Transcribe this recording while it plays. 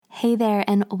Hey there,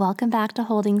 and welcome back to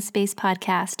Holding Space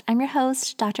Podcast. I'm your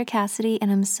host, Dr. Cassidy,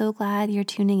 and I'm so glad you're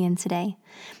tuning in today.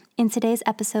 In today's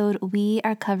episode, we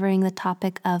are covering the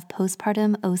topic of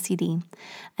postpartum OCD.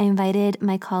 I invited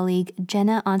my colleague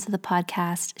Jenna onto the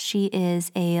podcast. She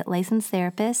is a licensed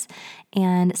therapist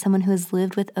and someone who has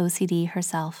lived with OCD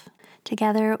herself.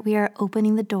 Together, we are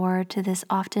opening the door to this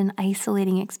often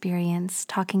isolating experience,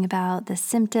 talking about the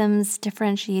symptoms,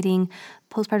 differentiating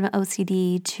postpartum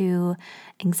OCD to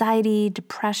anxiety,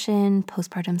 depression,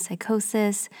 postpartum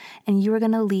psychosis, and you are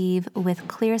going to leave with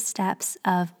clear steps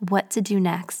of what to do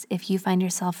next if you find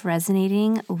yourself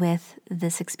resonating with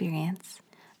this experience.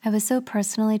 I was so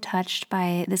personally touched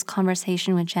by this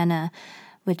conversation with Jenna,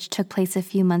 which took place a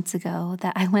few months ago,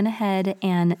 that I went ahead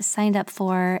and signed up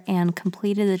for and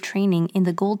completed the training in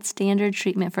the gold standard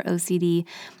treatment for OCD,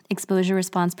 exposure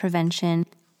response prevention.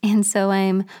 And so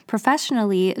I'm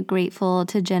professionally grateful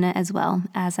to Jenna as well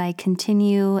as I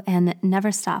continue and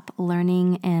never stop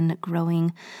learning and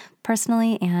growing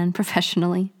personally and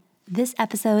professionally. This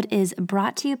episode is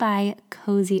brought to you by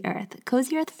Cozy Earth.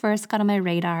 Cozy Earth first got on my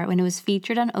radar when it was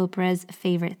featured on Oprah's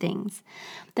Favorite Things.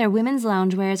 They're women's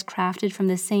loungewears crafted from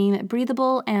the same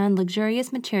breathable and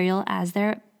luxurious material as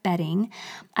their bedding.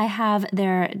 I have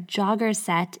their jogger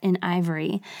set in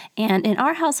ivory. And in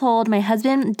our household, my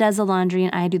husband does the laundry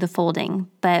and I do the folding.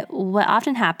 But what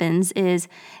often happens is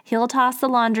he'll toss the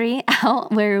laundry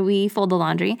out where we fold the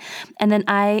laundry. And then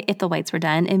I, if the whites were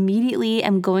done, immediately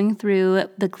am going through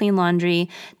the clean laundry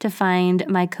to find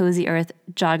my Cozy Earth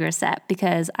jogger set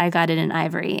because I got it in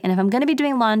ivory. And if I'm going to be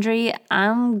doing laundry,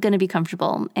 I'm going to be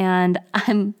comfortable. And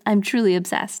I'm truly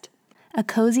obsessed. A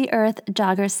Cozy Earth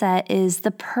jogger set is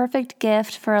the perfect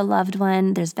gift for a loved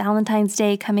one. There's Valentine's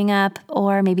Day coming up,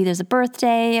 or maybe there's a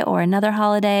birthday or another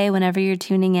holiday whenever you're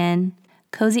tuning in.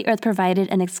 Cozy Earth provided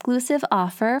an exclusive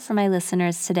offer for my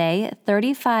listeners today,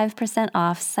 35%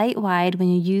 off site-wide when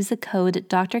you use the code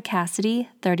Dr. Cassidy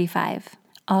 35.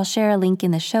 I'll share a link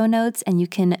in the show notes, and you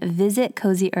can visit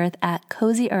Cozy Earth at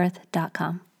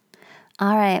cozyearth.com.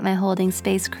 All right, my Holding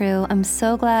Space crew, I'm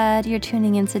so glad you're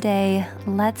tuning in today.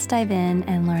 Let's dive in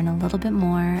and learn a little bit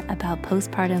more about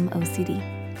postpartum OCD.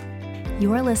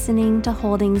 You're listening to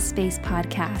Holding Space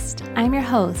Podcast. I'm your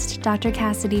host, Dr.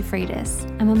 Cassidy Freitas.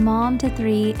 I'm a mom to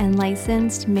 3 and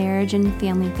licensed marriage and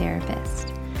family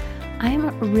therapist.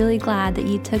 I'm really glad that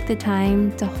you took the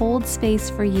time to hold space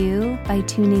for you by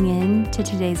tuning in to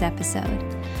today's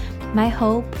episode. My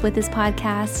hope with this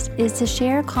podcast is to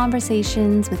share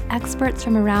conversations with experts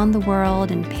from around the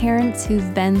world and parents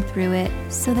who've been through it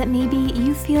so that maybe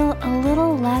you feel a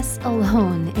little less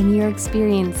alone in your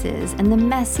experiences and the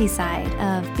messy side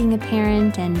of being a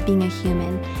parent and being a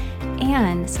human,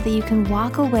 and so that you can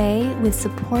walk away with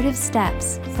supportive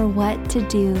steps for what to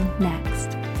do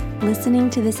next. Listening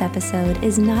to this episode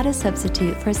is not a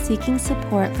substitute for seeking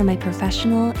support from a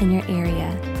professional in your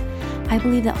area. I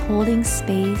believe that holding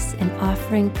space and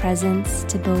offering presence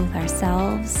to both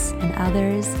ourselves and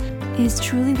others is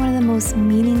truly one of the most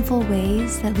meaningful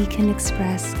ways that we can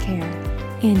express care.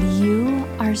 And you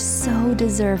are so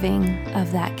deserving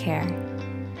of that care.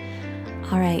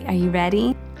 All right, are you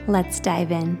ready? Let's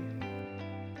dive in.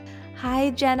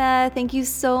 Hi, Jenna. Thank you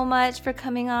so much for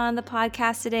coming on the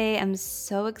podcast today. I'm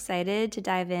so excited to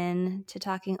dive in to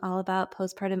talking all about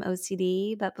postpartum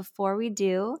OCD. But before we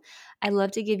do, I'd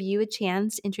love to give you a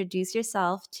chance to introduce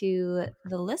yourself to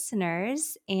the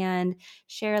listeners and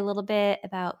share a little bit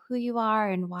about who you are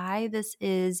and why this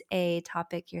is a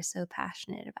topic you're so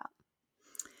passionate about.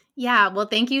 Yeah, well,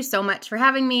 thank you so much for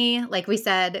having me. Like we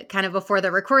said, kind of before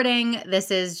the recording, this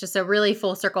is just a really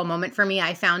full circle moment for me.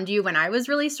 I found you when I was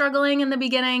really struggling in the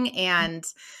beginning. And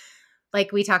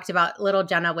like we talked about, little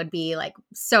Jenna would be like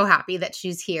so happy that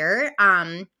she's here.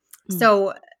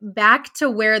 So back to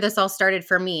where this all started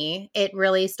for me, it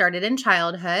really started in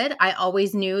childhood. I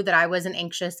always knew that I was an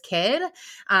anxious kid,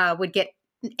 would get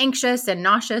anxious and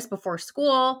nauseous before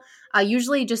school,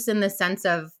 usually just in the sense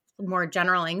of more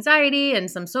general anxiety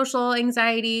and some social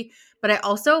anxiety. But I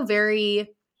also very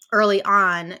early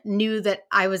on knew that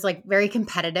I was like very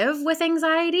competitive with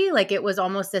anxiety. Like it was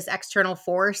almost this external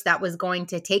force that was going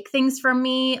to take things from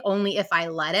me only if I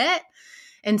let it.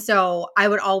 And so I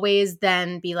would always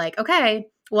then be like, okay,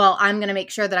 well, I'm going to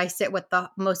make sure that I sit with the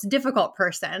most difficult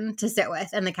person to sit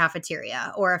with in the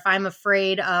cafeteria. Or if I'm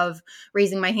afraid of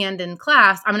raising my hand in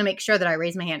class, I'm going to make sure that I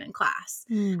raise my hand in class.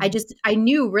 I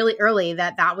knew really early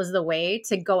that that was the way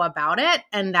to go about it.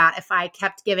 And that if I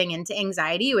kept giving into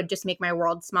anxiety, it would just make my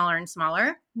world smaller and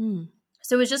smaller.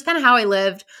 So it was just kind of how I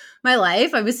lived my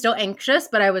life. I was still anxious,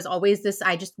 but I was always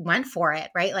I just went for it,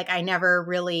 right? Like I never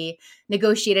really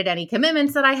negotiated any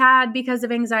commitments that I had because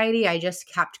of anxiety. I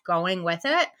just kept going with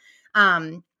it.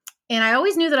 And I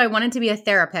always knew that I wanted to be a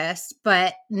therapist,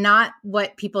 but not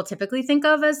what people typically think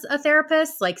of as a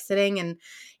therapist, like sitting and,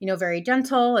 very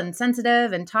gentle and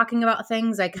sensitive and talking about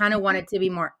things. I kind of wanted to be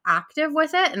more active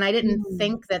with it. And I didn't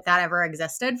think that ever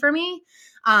existed for me.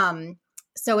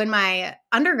 So in my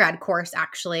undergrad course,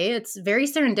 actually, it's very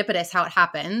serendipitous how it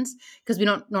happened because we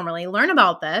don't normally learn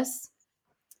about this.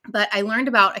 But I learned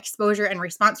about exposure and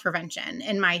response prevention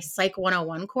in my Psych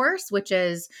 101 course, which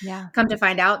is, come to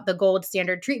find out, the gold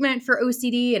standard treatment for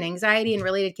OCD and anxiety and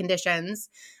related conditions.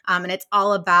 And it's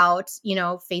all about,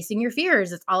 facing your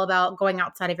fears. It's all about going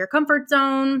outside of your comfort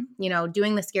zone,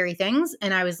 doing the scary things.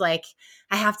 And I was like,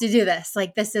 I have to do this.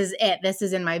 Like, this is it. This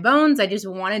is in my bones. I just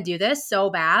want to do this so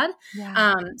bad.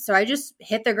 So I just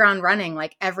hit the ground running,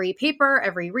 like every paper,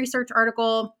 every research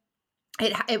article.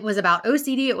 It was about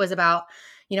OCD. It was about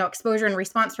exposure and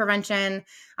response prevention.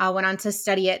 Went on to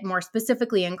study it more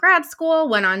specifically in grad school,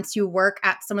 went on to work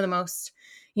at some of the most,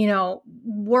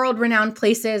 world-renowned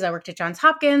places. I worked at Johns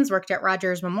Hopkins, worked at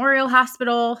Rogers Memorial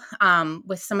Hospital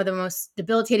with some of the most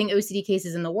debilitating OCD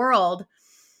cases in the world.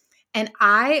 And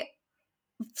I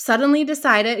suddenly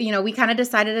decided, we kind of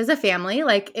decided as a family,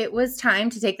 like it was time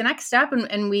to take the next step,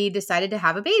 and we decided to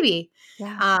have a baby.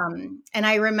 And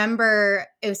I remember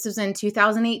this was in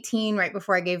 2018, right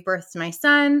before I gave birth to my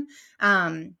son,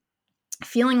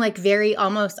 feeling like very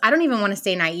almost, I don't even want to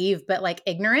say naive, but like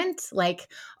ignorant, like,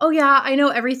 oh yeah, I know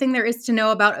everything there is to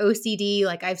know about OCD.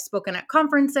 Like I've spoken at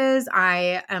conferences.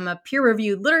 I am a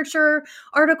peer-reviewed literature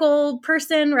article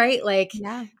person, right? Like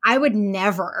I would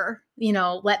never,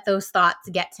 let those thoughts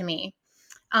get to me.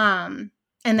 And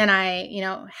then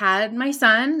I, had my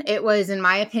son. It was, in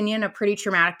my opinion, a pretty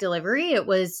traumatic delivery. It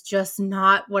was just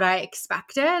not what I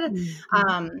expected.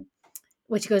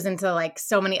 Which goes into like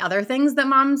so many other things that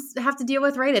moms have to deal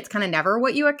with, right? It's kind of never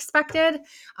what you expected.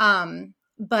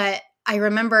 But I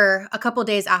remember a couple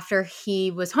days after he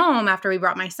was home, after we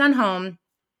brought my son home,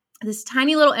 this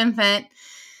tiny little infant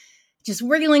just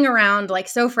wriggling around, like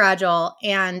so fragile.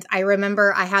 And I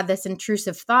remember I had this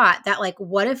intrusive thought that like,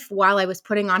 what if while I was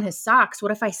putting on his socks,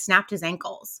 what if I snapped his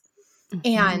ankles?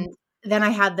 And then I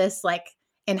had this like,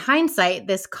 in hindsight,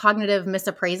 this cognitive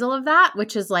misappraisal of that,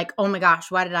 which is like, oh my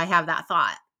gosh, why did I have that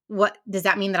thought? What does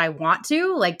that mean that I want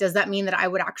to? Like, does that mean that I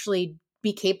would actually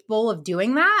be capable of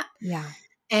doing that?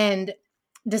 And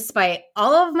despite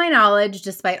all of my knowledge,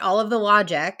 despite all of the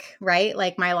logic, right?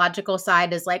 Like my logical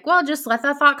side is like, well, just let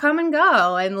that thought come and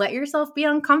go and let yourself be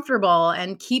uncomfortable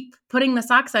and keep putting the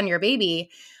socks on your baby.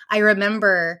 I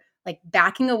remember like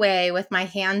backing away with my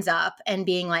hands up and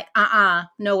being like,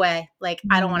 no way. Like,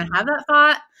 I don't want to have that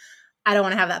thought. I don't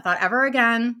want to have that thought ever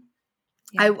again.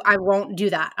 I won't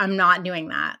do that. I'm not doing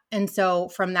that. And so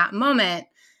from that moment,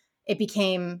 it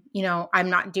became, I'm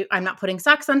not putting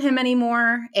socks on him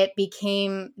anymore. It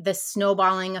became the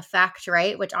snowballing effect,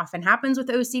 right? Which often happens with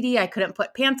OCD. I couldn't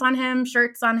put pants on him,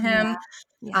 shirts on him.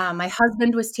 My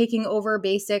husband was taking over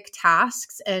basic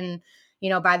tasks. And,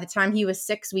 by the time he was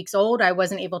 6 weeks old, I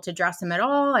wasn't able to dress him at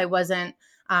all. I wasn't,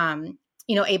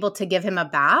 able to give him a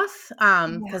bath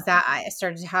because I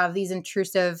started to have these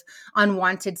intrusive,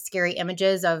 unwanted, scary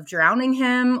images of drowning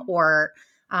him or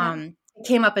it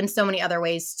came up in so many other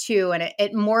ways too. And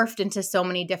it morphed into so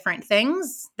many different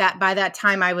things that by that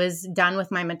time I was done with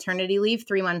my maternity leave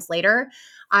 3 months later,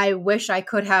 I wish I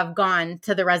could have gone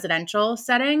to the residential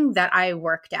setting that I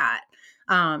worked at.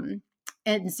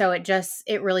 And so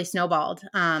it really snowballed.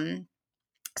 And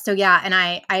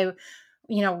I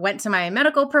went to my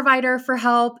medical provider for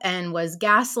help and was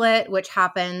gaslit, which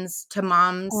happens to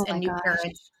moms and new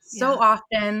parents so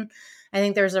often. I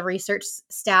think there's a research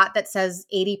stat that says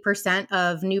 80%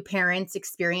 of new parents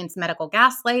experience medical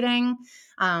gaslighting.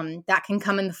 That can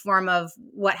come in the form of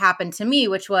what happened to me,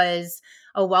 which was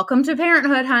a welcome to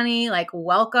parenthood, honey. Like,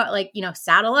 welcome, like,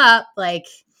 saddle up. Like,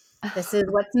 this is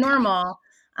what's normal.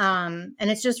 And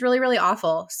it's just really, really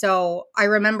awful. So I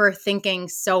remember thinking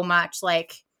so much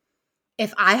like,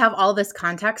 if I have all this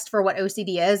context for what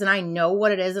OCD is and I know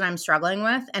what it is that I'm struggling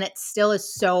with and it still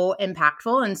is so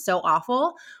impactful and so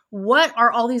awful, what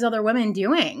are all these other women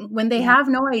doing when they have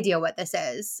no idea what this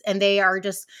is and they are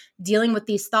just dealing with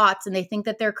these thoughts and they think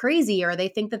that they're crazy or they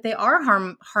think that they are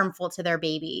harmful to their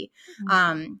baby?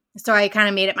 So I kind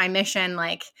of made it my mission,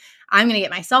 like, I'm going to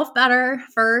get myself better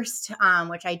first,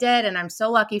 which I did. And I'm so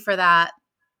lucky for that.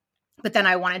 But then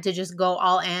I wanted to just go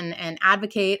all in and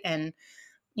advocate and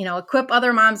equip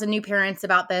other moms and new parents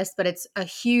about this, but it's a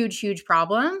huge, huge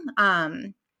problem.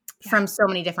 from so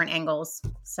many different angles.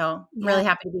 So I'm really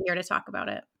happy to be here to talk about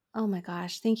it. Oh my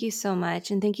gosh. Thank you so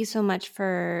much. And thank you so much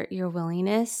for your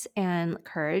willingness and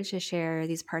courage to share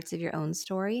these parts of your own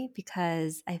story,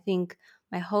 because I think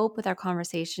my hope with our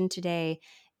conversation today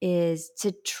is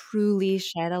to truly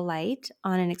shed a light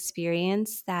on an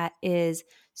experience that is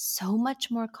so much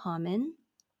more common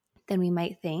than we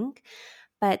might think,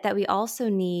 but that we also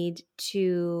need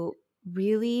to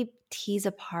really tease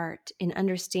apart in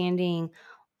understanding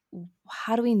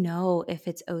how do we know if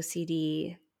it's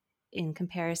OCD in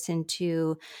comparison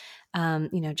to,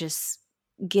 just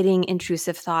getting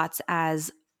intrusive thoughts,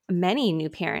 as many new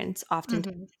parents often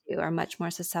do, are much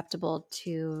more susceptible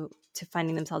to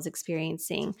finding themselves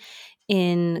experiencing,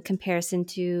 in comparison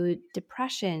to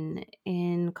depression,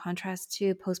 in contrast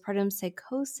to postpartum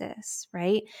psychosis,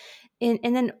 right? And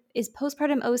then is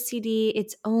postpartum OCD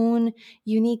its own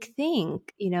unique thing,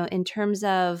 in terms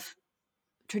of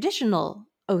traditional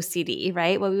OCD,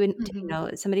 right? What we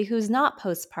would, somebody who's not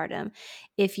postpartum.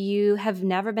 If you have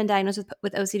never been diagnosed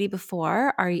with OCD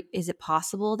before, is it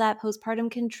possible that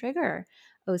postpartum can trigger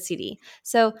OCD?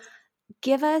 So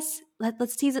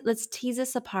let's tease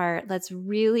this apart. Let's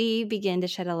really begin to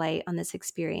shed a light on this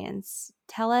experience.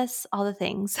 Tell us all the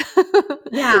things.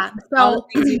 Yeah. All the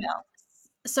things you know.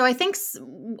 So I think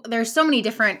there's so many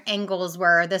different angles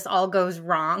where this all goes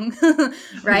wrong,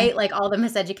 right? Like all the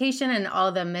miseducation and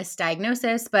all the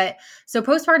misdiagnosis. But so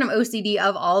postpartum OCD,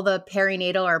 of all the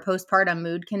perinatal or postpartum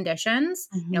mood conditions,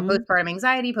 postpartum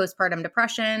anxiety, postpartum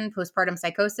depression, postpartum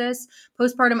psychosis,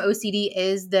 postpartum OCD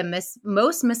is the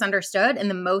most misunderstood and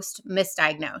the most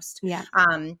misdiagnosed. Yeah.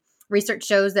 Research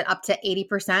shows that up to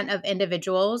 80% of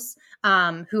individuals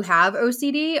who have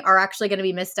OCD are actually going to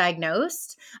be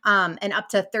misdiagnosed. And up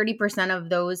to 30% of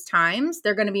those times,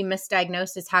 they're going to be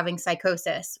misdiagnosed as having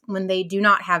psychosis when they do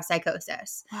not have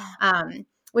psychosis,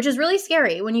 which is really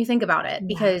scary when you think about it,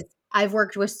 because I've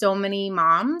worked with so many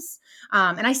moms,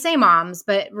 and I say moms,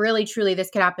 but really, truly, this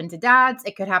could happen to dads.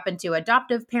 It could happen to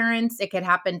adoptive parents. It could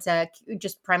happen to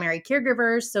just primary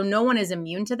caregivers. So no one is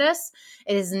immune to this.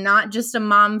 It is not just a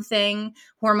mom thing.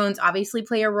 Hormones obviously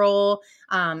play a role.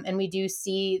 And we do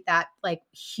see that like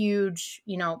huge,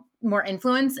 more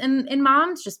influence in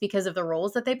moms just because of the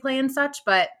roles that they play and such.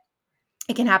 But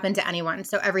it can happen to anyone.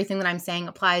 So everything that I'm saying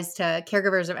applies to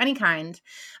caregivers of any kind.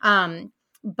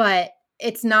 But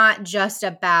it's not just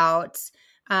about,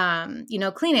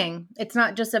 cleaning. It's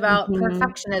not just about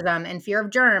perfectionism and fear of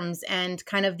germs and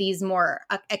kind of these more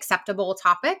acceptable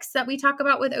topics that we talk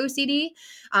about with OCD.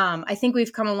 I think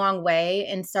we've come a long way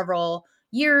in several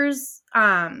years,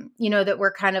 that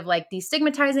we're kind of like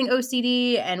destigmatizing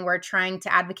OCD and we're trying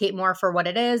to advocate more for what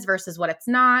it is versus what it's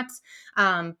not.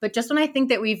 But just when I think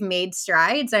that we've made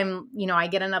strides, I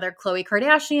get another Khloe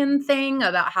Kardashian thing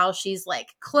about how she's like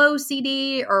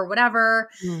Clo-CD or whatever.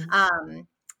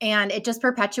 And it just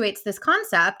perpetuates this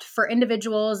concept for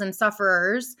individuals and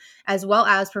sufferers as well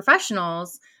as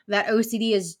professionals that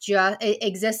OCD it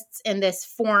exists in this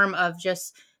form of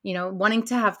just wanting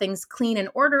to have things clean and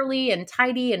orderly and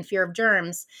tidy and fear of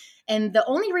germs. And the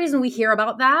only reason we hear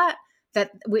about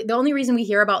the only reason we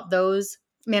hear about those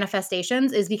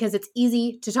manifestations is because it's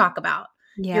easy to talk about.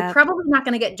 You're probably not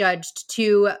going to get judged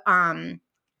too,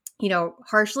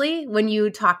 harshly when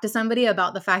you talk to somebody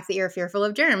about the fact that you're fearful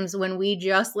of germs, when we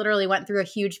just literally went through a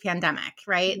huge pandemic,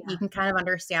 right? You can kind of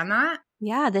understand that.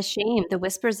 Yeah, the shame, the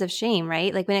whispers of shame,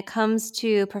 right? Like when it comes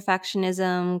to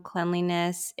perfectionism,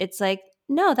 cleanliness, it's like,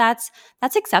 no, that's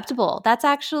acceptable. That's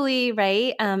actually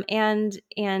right. And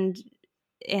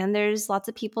there's lots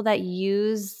of people that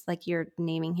use, like you're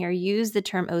naming here, use the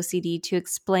term OCD to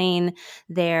explain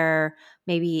their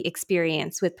maybe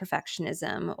experience with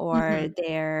perfectionism or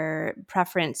their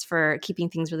preference for keeping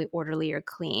things really orderly or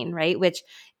clean, right? Which,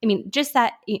 just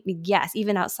that, yes,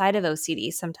 even outside of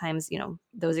OCD, sometimes,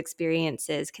 those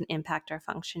experiences can impact our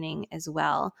functioning as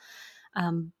well.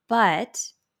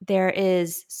 But there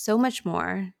is so much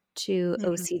more to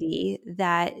OCD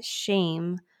that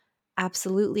shame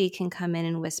absolutely can come in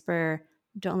and whisper,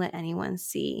 don't let anyone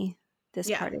see this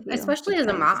part of you. Especially as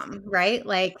a mom, right?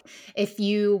 Like if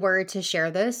you were to share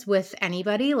this with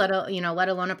anybody, let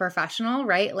alone a professional,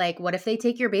 right? Like what if they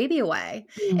take your baby away?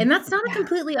 And that's not a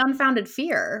completely unfounded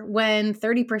fear when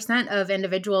 30% of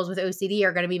individuals with OCD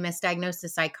are going to be misdiagnosed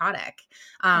as psychotic.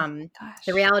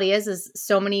 The reality is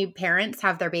so many parents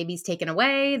have their babies taken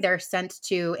away. They're sent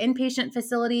to inpatient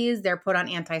facilities. They're put on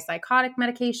antipsychotic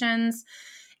medications.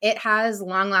 It has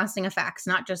long-lasting effects,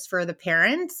 not just for the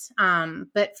parent,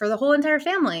 but for the whole entire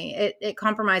family. It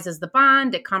compromises the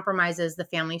bond. It compromises the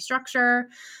family structure.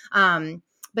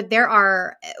 But there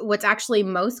are what's actually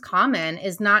most common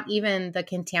is not even the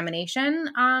contamination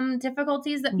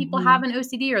difficulties that people have in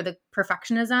OCD or the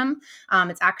perfectionism.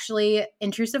 It's actually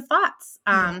intrusive thoughts.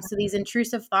 So these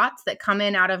intrusive thoughts that come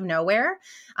in out of nowhere,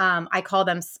 I call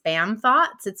them spam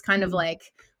thoughts. It's kind of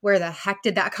like, where the heck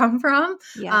did that come from?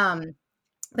 Yeah.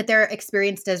 But they're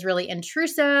experienced as really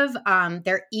intrusive.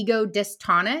 They're ego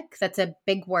dystonic. That's a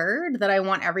big word that I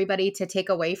want everybody to take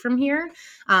away from here.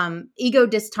 Ego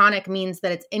dystonic means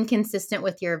that it's inconsistent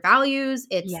with your values.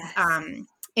 It's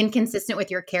inconsistent with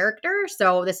your character.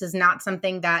 So this is not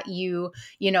something that you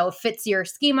fits your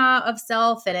schema of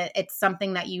self, and it's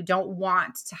something that you don't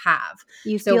want to have.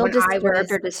 You So feel when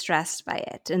disturbed or distressed by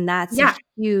it. And that's a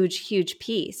huge, huge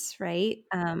piece, right?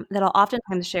 That I'll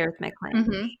oftentimes share with my clients.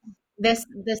 Mm-hmm. This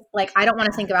like, I don't want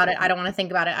to think about it. I don't want to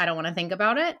think about it. I don't want to think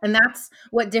about it. And that's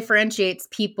what differentiates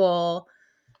people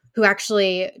who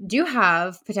actually do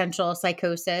have potential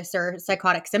psychosis or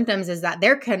psychotic symptoms, is that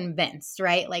they're convinced,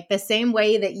 right? Like the same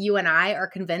way that you and I are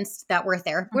convinced that we're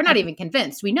therapists. We're not even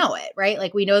convinced. We know it, right?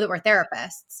 Like we know that we're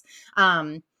therapists.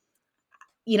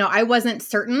 I wasn't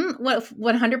certain,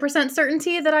 100%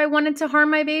 certainty that I wanted to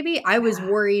harm my baby. I was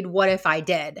worried, what if I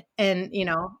did? And,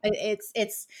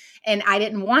 and I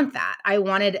didn't want that. I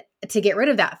wanted to get rid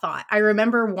of that thought. I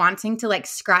remember wanting to like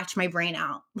scratch my brain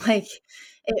out. Like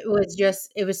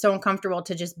it was so uncomfortable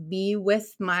to just be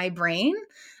with my brain.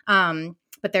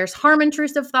 But there's harm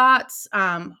intrusive thoughts,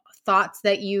 thoughts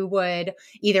that you would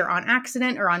either on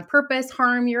accident or on purpose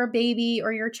harm your baby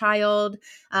or your child.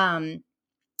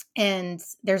 And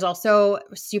there's also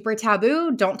super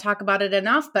taboo, don't talk about it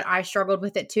enough, but I struggled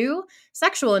with it too,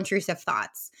 sexual intrusive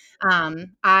thoughts.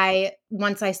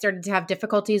 Once I started to have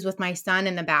difficulties with my son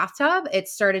in the bathtub, it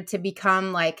started to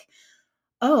become like,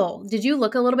 oh, did you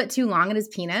look a little bit too long at his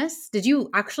penis? Did you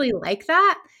actually like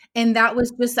that? And that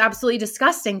was just absolutely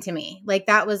disgusting to me. Like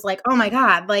that was like, oh my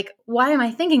God, like, why am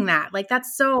I thinking that? Like,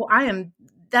 that's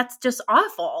just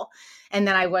awful. And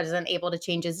then I wasn't able to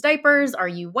change his diapers. Are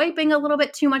you wiping a little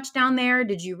bit too much down there?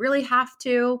 Did you really have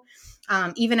to?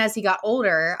 Even as he got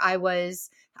older, I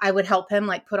would help him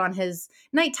like put on his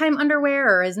nighttime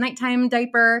underwear or his nighttime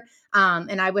diaper.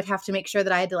 And I would have to make sure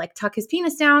that I had to like tuck his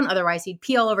penis down. Otherwise he'd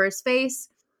pee all over his face.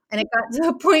 And it got to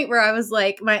a point where I was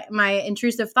like, my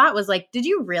intrusive thought was like, did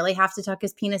you really have to tuck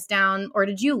his penis down, or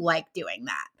did you like doing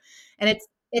that? And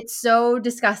it's so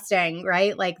disgusting,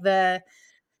 right? Like the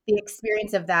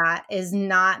experience of that is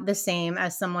not the same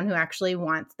as someone who actually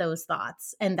wants those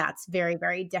thoughts. And that's very,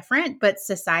 very different. But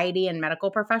society and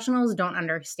medical professionals don't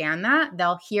understand that.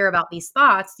 They'll hear about these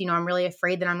thoughts. I'm really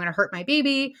afraid that I'm going to hurt my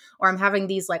baby, or I'm having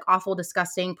these like awful,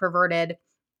 disgusting, perverted,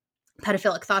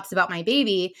 pedophilic thoughts about my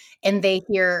baby. And they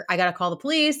hear, I got to call the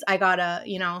police. I got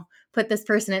to, put this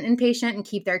person in inpatient and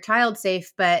keep their child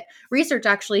safe. But research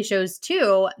actually shows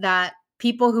too that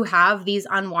people who have these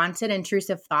unwanted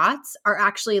intrusive thoughts are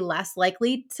actually less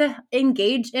likely to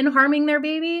engage in harming their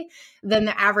baby than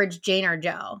the average Jane or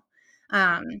Joe,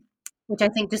 which I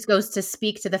think just goes to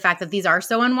speak to the fact that these are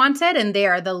so unwanted, and they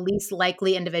are the least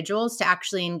likely individuals to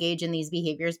actually engage in these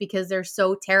behaviors because they're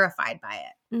so terrified by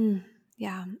it.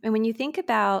 Yeah. And when you think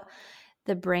about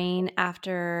the brain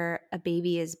after a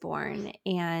baby is born,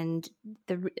 and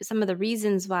some of the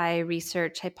reasons why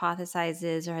research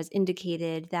hypothesizes or has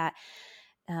indicated that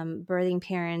birthing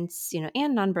parents,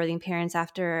 and non-birthing parents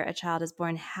after a child is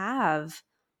born have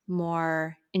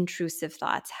more intrusive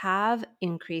thoughts, have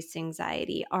increased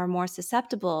anxiety, are more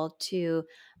susceptible to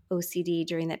OCD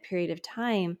during that period of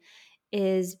time,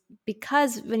 is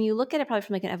because when you look at it probably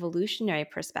from like an evolutionary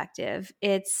perspective,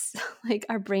 it's like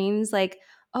our brains like,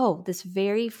 oh, this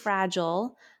very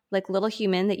fragile, like little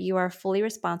human that you are fully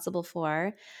responsible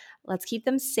for. Let's keep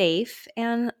them safe.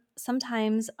 And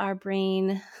sometimes our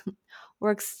brain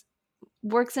works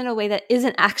in a way that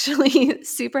isn't actually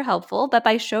super helpful, but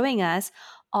by showing us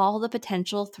all the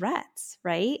potential threats,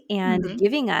 right? And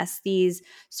giving us these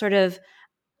sort of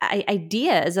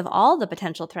ideas of all the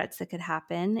potential threats that could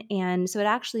happen. And so it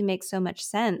actually makes so much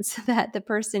sense that the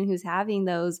person who's having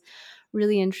those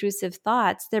really intrusive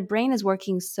thoughts, their brain is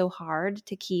working so hard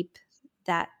to keep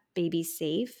that baby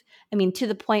safe. I mean, to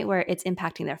the point where it's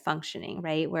impacting their functioning,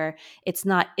 right? Where it's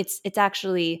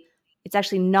actually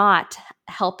not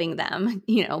helping them,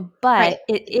 but Right.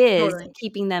 it is Totally.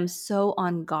 keeping them so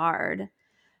on guard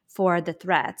for the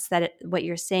threats that what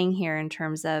you're saying here in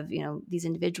terms of, these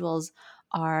individuals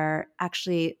are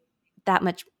actually that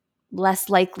much less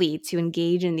likely to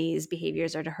engage in these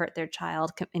behaviors or to hurt their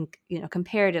child,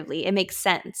 comparatively. It makes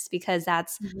sense because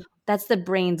that's the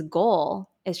brain's goal.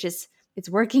 It's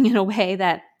working in a way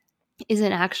that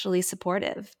isn't actually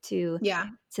supportive Yeah.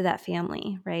 to that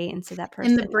family, right? And to that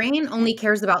And the person. brain only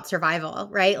cares about survival,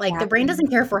 right? Like the brain Exactly.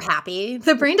 doesn't care if we're happy.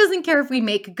 The brain doesn't care if we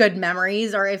make good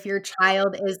memories or if your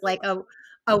child is like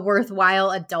a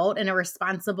worthwhile adult and a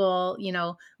responsible,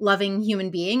 loving human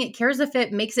being. It cares if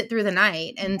it makes it through the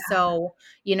night. And so,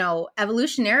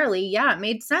 evolutionarily, yeah, it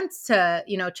made sense to,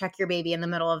 check your baby in the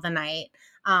middle of the night.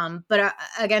 But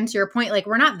again, to your point, like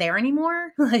we're not there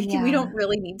anymore. Like we Yeah. don't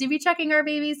really need to be checking our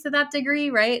babies to that degree,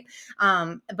 right?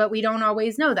 But we don't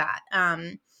always know that.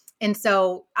 And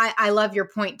so I love your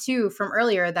point too from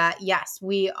earlier that yes,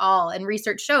 we all, and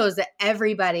research shows that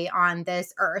everybody on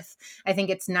this earth, I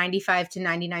think it's 95 to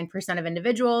 99% of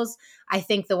individuals. I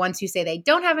think the ones who say they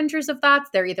don't have intrusive thoughts,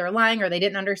 they're either lying or they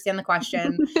didn't understand the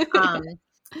question. Um,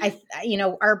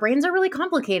 our brains are really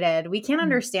complicated. We can't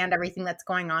understand everything that's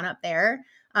going on up there.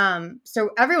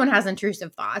 So everyone has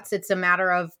intrusive thoughts. It's a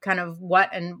matter of kind of what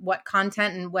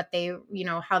content and what they,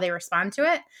 how they respond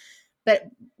to it. But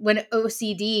when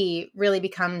OCD really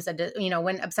becomes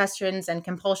when obsessions and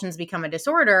compulsions become a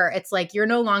disorder, it's like you're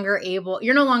no longer in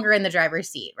the driver's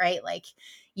seat, right? Like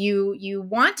you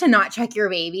want to not check your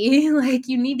baby, like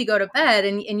you need to go to bed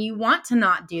and you want to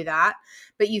not do that,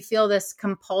 but you feel this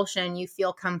compulsion, you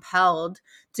feel compelled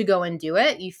to go and do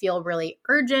it. You feel really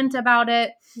urgent about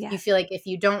it. You Yes. feel like if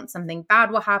you don't, something bad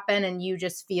will happen, and you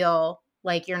just feel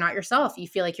like you're not yourself. You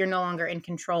feel like you're no longer in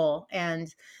control.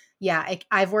 And yeah,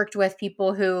 I've worked with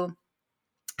people who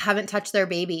haven't touched their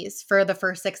babies for the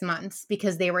first 6 months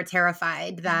because they were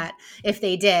terrified that if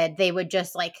they did, they would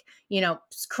just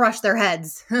crush their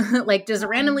heads, like just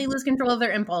randomly lose control of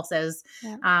their impulses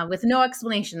Yeah. with no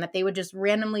explanation, that they would just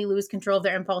randomly lose control of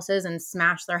their impulses and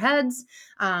smash their heads,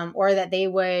 or that they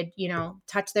would,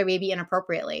 touch their baby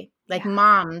inappropriately. Like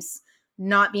moms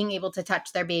not being able to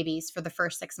touch their babies for the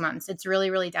first 6 months. It's really,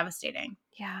 really devastating.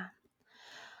 Yeah.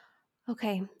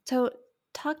 Okay. So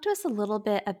talk to us a little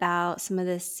bit about some of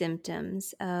the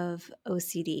symptoms of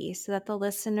OCD so that the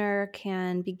listener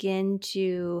can begin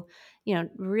to,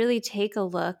 really take a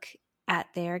look at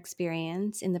their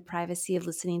experience in the privacy of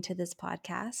listening to this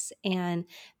podcast and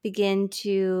begin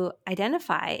to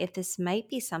identify if this might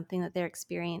be something that they're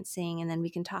experiencing. And then we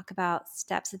can talk about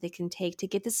steps that they can take to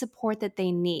get the support that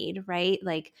they need, right?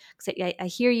 Like, 'cause I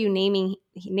hear you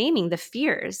naming the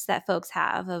fears that folks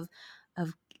have of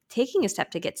taking a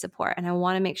step to get support. And I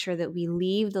want to make sure that we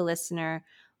leave the listener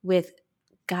with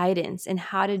guidance and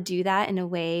how to do that in a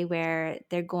way where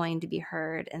they're going to be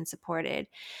heard and supported.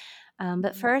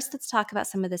 But first, let's talk about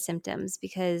some of the symptoms,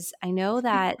 because I know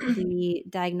that the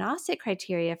diagnostic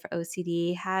criteria for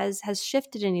OCD has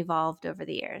shifted and evolved over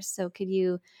the years. So could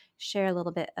you share a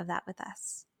little bit of that with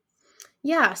us?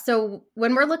 Yeah. So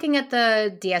when we're looking at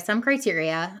the DSM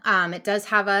criteria, it does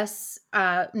have us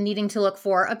needing to look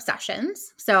for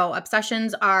obsessions. So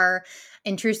obsessions are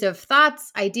intrusive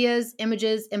thoughts, ideas,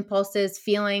 images, impulses,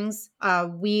 feelings.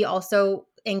 We also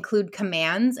include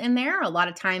commands in there. A lot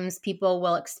of times people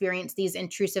will experience these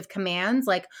intrusive commands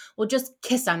like, well, just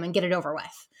kiss them and get it over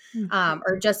with.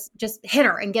 Or just hit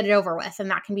her and get it over with. And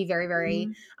that can be very, very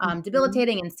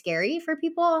debilitating and scary for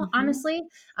people, honestly.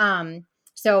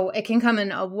 So it can come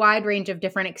in a wide range of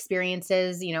different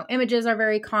experiences. Images are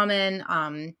very common.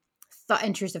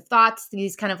 Intrusive thoughts,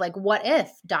 these kind of like what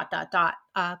if ...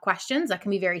 questions that can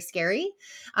be very scary.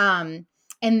 And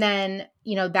then,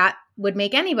 that would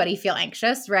make anybody feel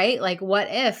anxious, right? Like, what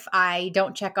if I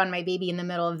don't check on my baby in the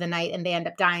middle of the night and they end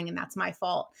up dying and that's my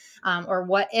fault? Or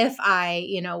what if I,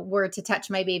 were to touch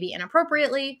my baby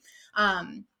inappropriately?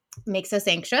 Makes us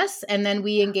anxious. And then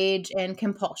we engage in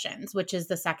compulsions, which is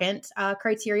the second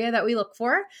criteria that we look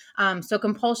for. So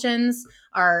compulsions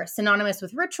are synonymous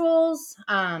with rituals.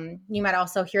 You might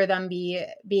also hear them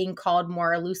being called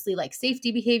more loosely like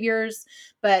safety behaviors,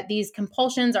 but these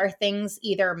compulsions are things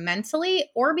either mentally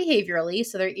or behaviorally.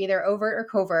 So they're either overt or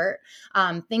covert,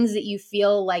 things that you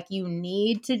feel like you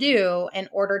need to do in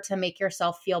order to make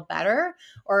yourself feel better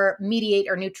or mediate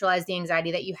or neutralize the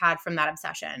anxiety that you had from that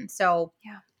obsession. So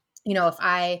if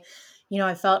I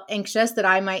felt anxious that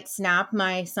I might snap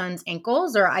my son's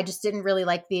ankles, or I just didn't really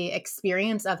like the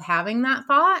experience of having that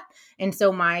thought. And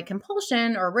so my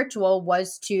compulsion or ritual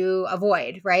was to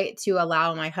avoid, right? To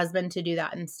allow my husband to do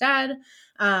that instead.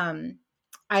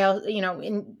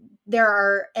 There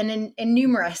are an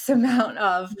numerous amount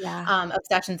of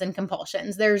obsessions and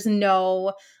compulsions. There's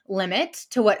no limit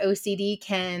to what OCD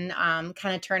can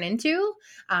kind of turn into.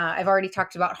 I've already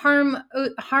talked about harm,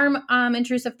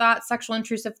 intrusive thoughts, sexual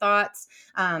intrusive thoughts.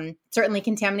 Certainly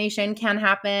contamination can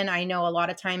happen. I know a lot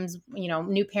of times,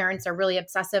 new parents are really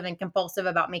obsessive and compulsive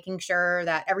about making sure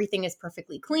that everything is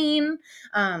perfectly clean.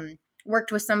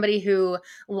 worked with somebody who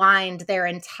lined their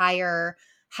entire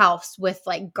house with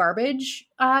like garbage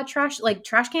trash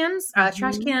cans,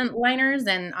 trash can liners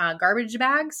and garbage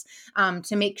bags,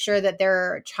 to make sure that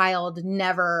their child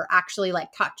never actually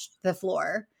like touched the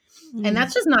floor. And Mm.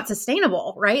 that's just not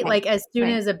sustainable, right? Right. Like as soon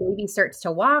Right. as a baby starts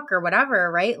to walk or whatever,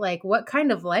 right? Like what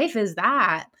kind of life is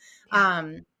that?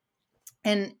 Yeah.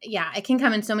 And yeah, it can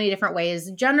come in so many different ways.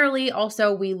 Generally,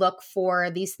 also, we look for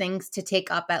these things to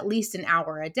take up at least an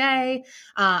hour a day.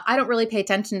 I don't really pay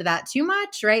attention to that too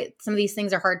much, right? Some of these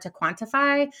things are hard to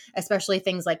quantify, especially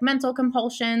things like mental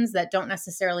compulsions that don't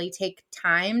necessarily take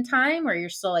time, or you're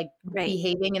still like Right.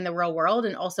 behaving in the real world,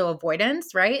 and also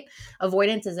avoidance, right?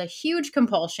 Avoidance is a huge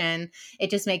compulsion. It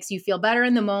just makes you feel better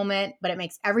in the moment, but it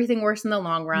makes everything worse in the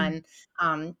long run.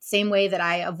 Same way that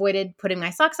I avoided putting my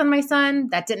socks on my son,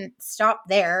 that didn't stop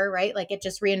there, right? Like it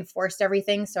just reinforced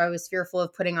everything. So I was fearful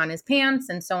of putting on his pants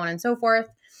and so on and so forth.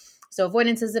 So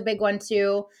avoidance is a big one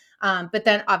too. But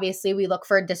then obviously we look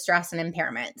for distress and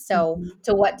impairment. So Mhm.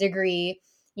 to what degree,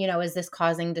 is this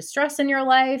causing distress in your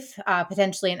life,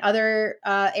 potentially in other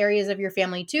areas of your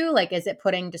family too? Like, is it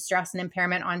putting distress and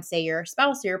impairment on, say, your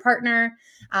spouse or your partner,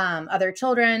 other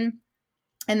children?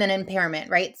 And then impairment,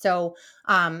 right? So,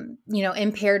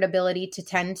 impaired ability to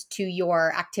tend to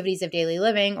your activities of daily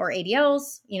living, or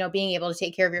ADLs, being able to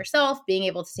take care of yourself, being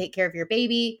able to take care of your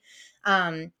baby.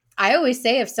 I always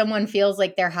say if someone feels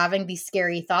like they're having these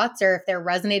scary thoughts, or if they're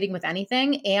resonating with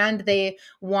anything and they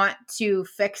want to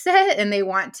fix it and they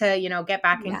want to, get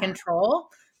back in Yeah. control,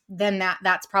 then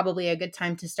that's probably a good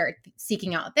time to start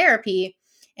seeking out therapy.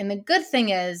 And the good thing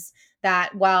is,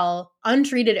 that while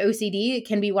untreated OCD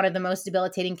can be one of the most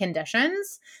debilitating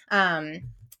conditions,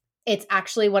 it's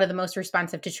actually one of the most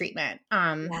responsive to treatment.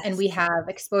 And Yes. we have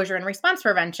exposure and response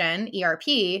prevention,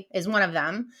 ERP is one of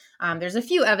them. There's a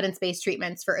few evidence-based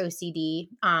treatments for OCD,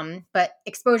 but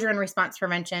exposure and response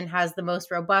prevention has the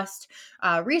most robust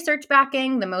research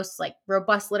backing, the most like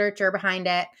robust literature behind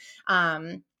it.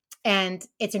 And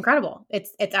it's incredible.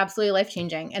 It's absolutely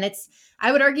life-changing. And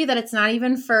I would argue that it's not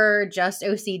even for just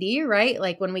OCD, right?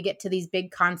 Like when we get to these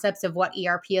big concepts of what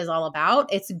ERP is all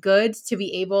about, it's good to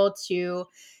be able to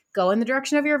go in the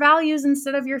direction of your values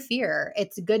instead of your fear.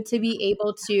 It's good to be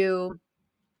able to,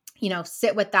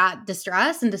 sit with that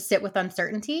distress and to sit with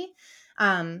uncertainty.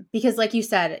 Because like you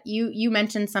said, you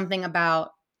mentioned something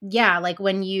about, yeah, like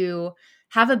when you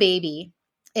have a baby,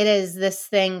 it is this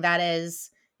thing that is,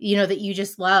 that you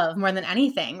just love more than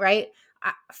anything, right?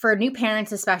 For new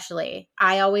parents, especially,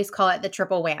 I always call it the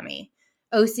triple whammy.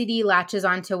 OCD latches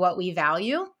onto what we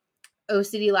value.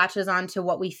 OCD latches onto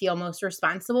what we feel most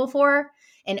responsible for,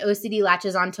 and OCD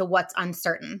latches onto what's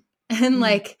uncertain. And Mm.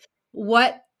 like,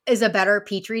 what is a better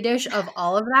petri dish of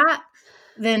all of that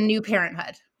than new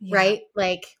parenthood, Yeah. right?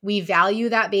 Like, we value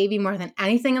that baby more than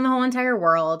anything in the whole entire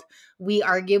world. We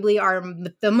arguably are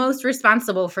the most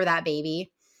responsible for that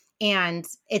baby. And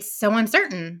it's so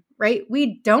uncertain, right?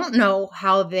 We don't know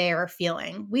how they're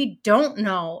feeling. We don't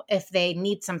know if they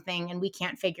need something and we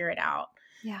can't figure it out.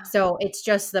 Yeah. So it's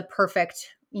just the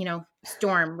perfect,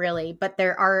 storm, really. But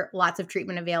there are lots of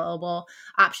treatment available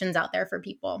options out there for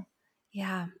people.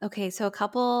 Yeah. Okay. So a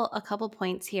couple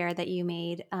points here that you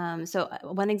made.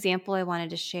 One example I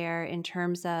wanted to share in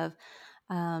terms of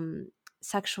um,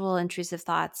 sexual intrusive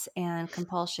thoughts and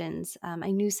compulsions.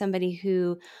 I knew somebody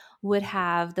who would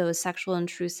have those sexual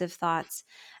intrusive thoughts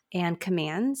and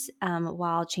commands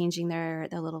while changing their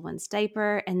little one's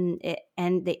diaper, and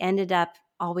they ended up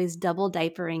always double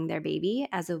diapering their baby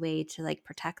as a way to like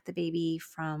protect the baby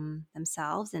from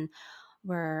themselves, and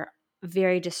were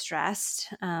very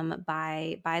distressed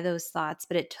by those thoughts.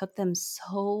 But it took them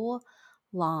so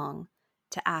long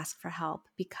to ask for help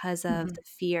because of Mhm. the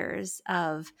fears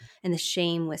of and the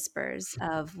shame whispers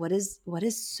of what is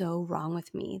so wrong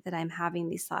with me that I'm having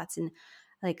these thoughts, and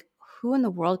like who in the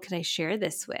world could I share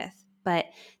this with? But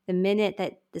the minute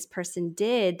that this person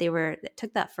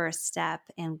took that first step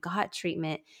and got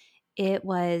treatment, it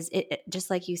just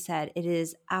like you said, it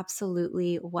is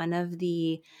absolutely one of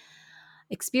the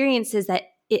experiences that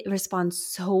it responds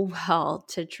so well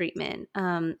to treatment.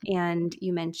 And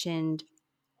you mentioned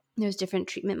there's different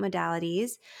treatment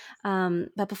modalities.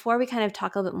 But before we kind of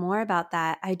talk a little bit more about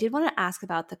that, I did want to ask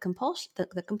about the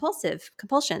compulsive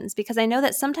compulsions, because I know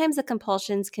that sometimes the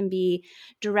compulsions can be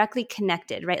directly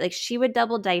connected, right? Like she would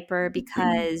double diaper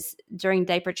because during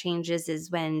diaper changes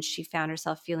is when she found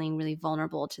herself feeling really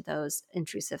vulnerable to those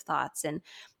intrusive thoughts. And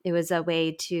it was a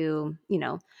way to,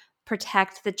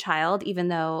 protect the child, even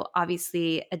though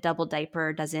obviously a double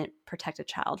diaper doesn't protect a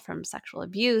child from sexual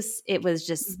abuse. It was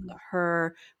just Mhm.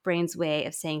 her brain's way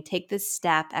of saying, take this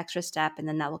extra step, and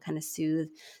then that will kind of soothe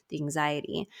the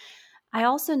anxiety. I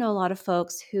also know a lot of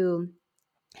folks who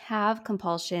have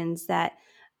compulsions that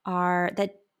are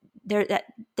that there that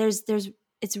there's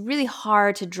it's really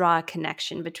hard to draw a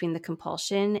connection between the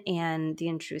compulsion and the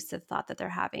intrusive thought that they're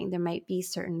having. There might be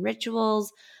certain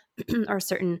rituals or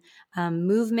certain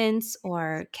movements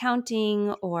or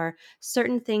counting or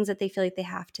certain things that they feel like they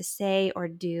have to say or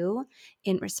do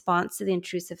in response to the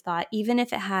intrusive thought, even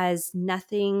if it has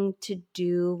nothing to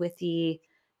do with the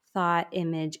thought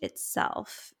image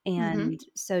itself. Mm-hmm. And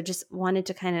so just wanted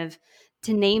to kind of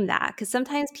to name that, because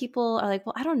sometimes people are like,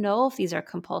 well, I don't know if these are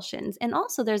compulsions. And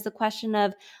also there's the question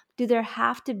of, do there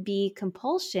have to be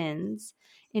compulsions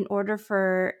in order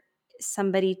for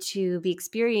somebody to be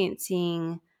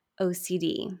experiencing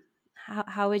OCD?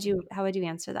 How would you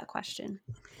answer that question?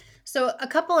 So a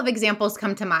couple of examples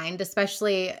come to mind,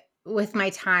 especially with my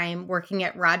time working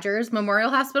at Rogers Memorial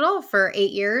Hospital for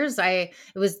 8 years. It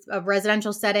was a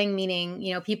residential setting, meaning,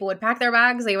 people would pack their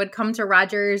bags, they would come to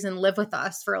Rogers and live with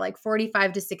us for like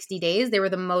 45 to 60 days. They were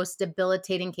the most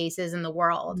debilitating cases in the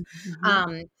world. Mm-hmm.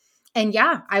 Um, and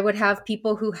yeah, I would have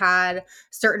people who had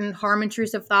certain harm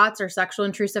intrusive thoughts or sexual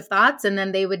intrusive thoughts, and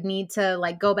then they would need to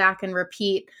like go back and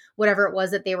repeat whatever it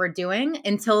was that they were doing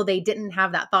until they didn't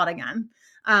have that thought again.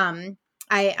 um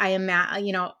I am,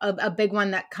 a big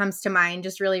one that comes to mind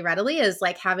just really readily is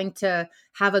like having to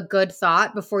have a good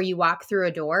thought before you walk through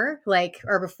a door, like,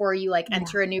 or before you like Yeah.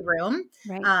 enter a new room.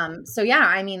 Right. So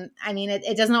yeah,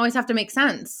 it doesn't always have to make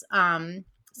sense.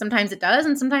 Sometimes it does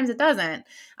and sometimes it doesn't.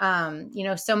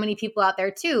 So many people out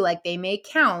there too, like they may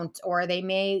count, or they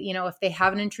may, if they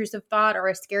have an intrusive thought or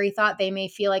a scary thought, they may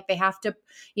feel like they have to,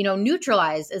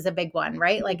 neutralize is a big one,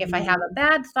 right? Like if I have a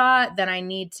bad thought, then I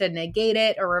need to negate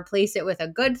it or replace it with a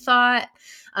good thought.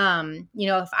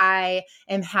 If I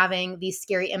am having these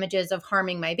scary images of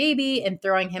harming my baby and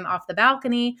throwing him off the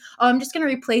balcony, I'm just going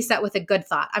to replace that with a good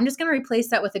thought. I'm just going to replace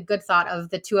that with a good thought of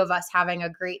the two of us having a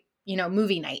great,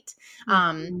 movie night,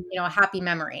 a happy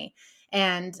memory.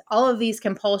 And all of these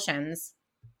compulsions,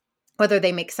 whether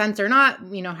they make sense or not,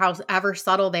 however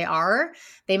subtle they are,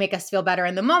 they make us feel better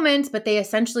in the moment, but they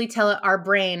essentially tell our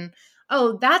brain,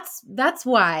 oh, that's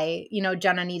why,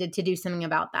 Jenna needed to do something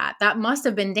about that. That must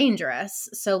have been dangerous.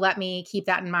 So let me keep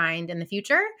that in mind in the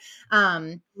future.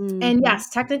 And yes,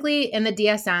 technically in the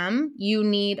DSM, you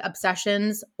need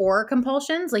obsessions or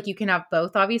compulsions. Like you can have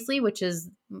both, obviously, which is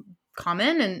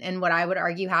common and what I would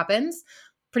argue happens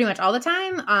pretty much all the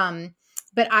time.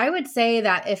 But I would say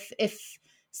that if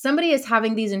somebody is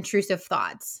having these intrusive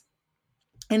thoughts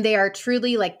and they are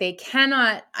truly like they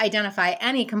cannot identify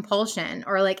any compulsion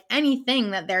or like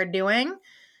anything that they're doing,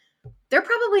 they're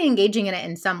probably engaging in it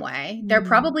in some way. They're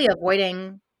probably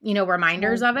avoiding,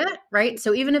 reminders of it, right?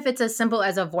 So even if it's as simple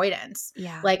as avoidance,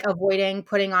 like avoiding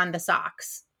putting on the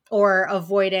socks or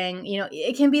avoiding,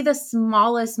 it can be the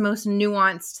smallest, most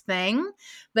nuanced thing.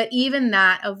 But even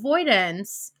that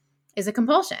avoidance is a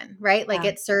compulsion, right? Like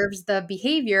it serves the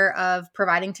behavior of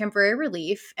providing temporary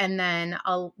relief and then,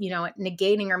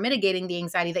 negating or mitigating the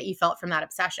anxiety that you felt from that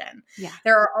obsession. Yeah.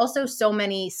 There are also so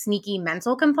many sneaky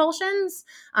mental compulsions.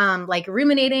 Like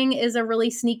ruminating is a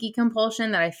really sneaky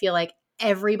compulsion that I feel like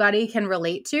everybody can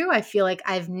relate to. I feel like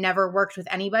I've never worked with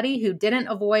anybody who didn't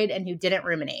avoid and who didn't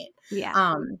ruminate.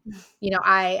 Yeah.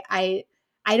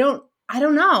 I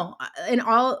don't know. In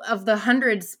all of the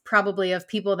hundreds probably of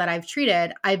people that I've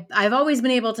treated, I've always been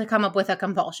able to come up with a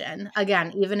compulsion.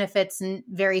 Again, even if it's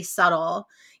very subtle,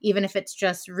 even if it's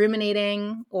just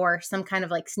ruminating or some kind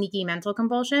of like sneaky mental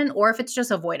compulsion, or if it's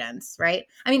just avoidance, right?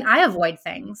 I mean, I avoid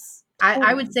things.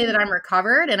 I would say that I'm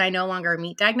recovered and I no longer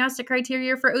meet diagnostic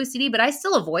criteria for OCD, but I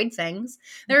still avoid things.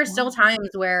 There are still times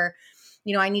where,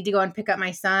 I need to go and pick up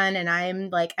my son and I'm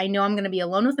like, I know I'm going to be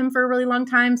alone with him for a really long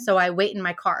time. So I wait in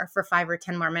my car for 5 or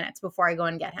 10 more minutes before I go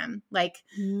and get him. Like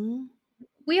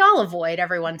we all avoid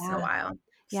every once in a while.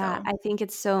 Yeah, So. I think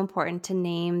it's so important to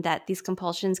name that these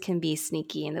compulsions can be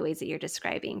sneaky in the ways that you're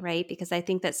describing, right? Because I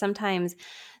think that sometimes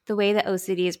the way that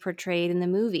OCD is portrayed in the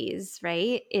movies,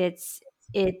 right?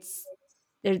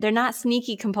 They're not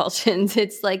sneaky compulsions.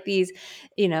 It's like these,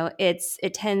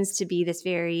 it tends to be this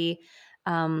very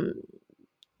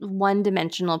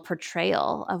one-dimensional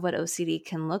portrayal of what OCD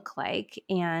can look like.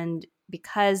 And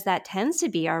because that tends to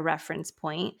be our reference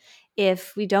point,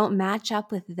 if we don't match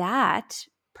up with that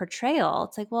portrayal,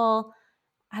 it's like, well,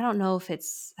 I don't know if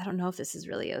this is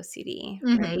really OCD,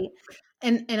 right?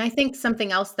 And I think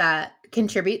something else that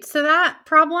contributes to that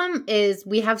problem is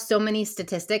we have so many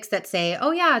statistics that say, oh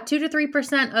yeah, 2 to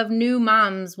 3% of new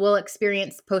moms will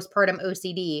experience postpartum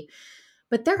OCD.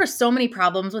 But there are so many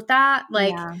problems with that.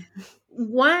 Like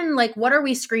one, like, what are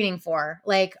we screening for?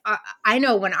 Like, I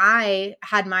know when I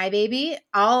had my baby,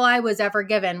 all I was ever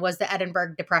given was the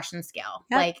Edinburgh Depression Scale.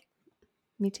 Yep.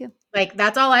 Me too. Like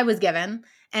that's all I was given.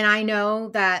 And I know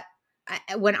that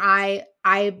when I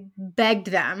begged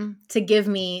them to give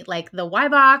me like the Y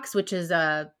box, which is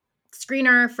a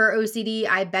screener for OCD,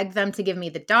 I begged them to give me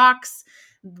the docs,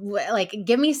 like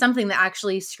give me something that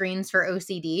actually screens for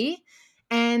OCD.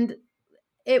 And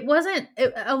it wasn't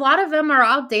a lot of them are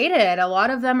outdated. A lot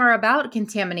of them are about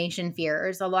contamination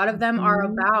fears. A lot of them are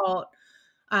Mhm. about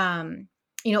um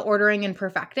ordering and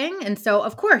perfecting. And so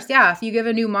of course, yeah, if you give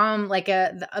a new mom like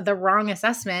the wrong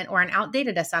assessment or an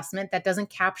outdated assessment that doesn't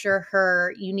capture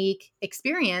her unique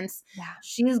experience, Yeah.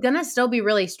 she's going to still be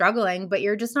really struggling, but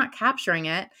you're just not capturing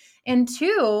it. And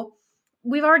two,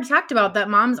 we've already talked about that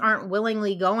moms aren't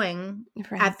willingly going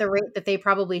Right. at the rate that they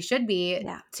probably should be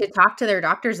Yeah. to talk to their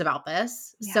doctors about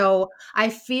this. Yeah. So I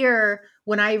fear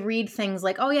when I read things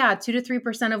like, oh yeah, 2 to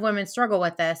 3% of women struggle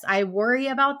with this, I worry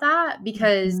about that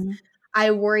because Mhm.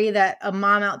 I worry that a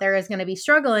mom out there is going to be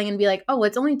struggling and be like, oh,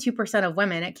 it's only 2% of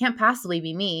women. It can't possibly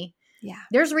be me. Yeah.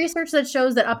 There's research that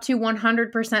shows that up to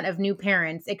 100% of new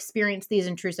parents experience these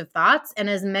intrusive thoughts, and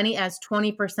as many as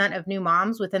 20% of new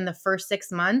moms within the first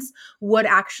 6 months would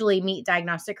actually meet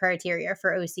diagnostic criteria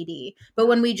for OCD. But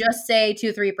when we just say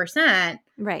 2-3%,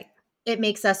 Right. it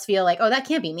makes us feel like, oh, that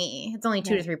can't be me. It's only 2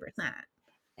 to Right. 3%.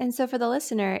 And so for the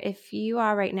listener, if you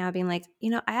are right now being like,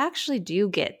 I actually do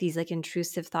get these like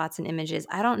intrusive thoughts and images.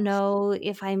 I don't know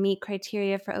if I meet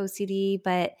criteria for OCD,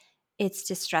 but it's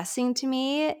distressing to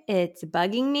me. It's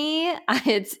bugging me.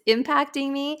 It's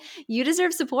impacting me. You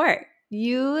deserve support.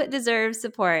 You deserve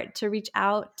support to reach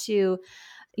out to,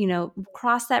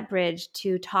 cross that bridge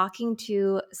to talking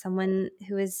to someone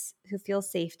who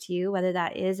feels safe to you, whether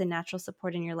that is a natural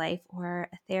support in your life or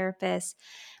a therapist,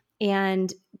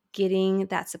 and getting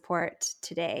that support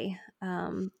today.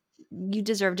 You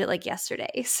deserved it like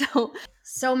yesterday.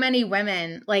 So many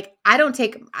women, like, I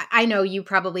know you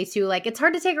probably too, like, it's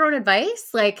hard to take our own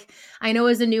advice. Like, I know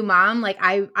as a new mom, like,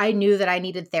 I knew that I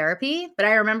needed therapy, but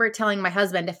I remember telling my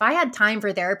husband, if I had time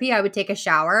for therapy, I would take a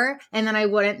shower and then I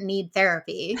wouldn't need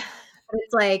therapy. But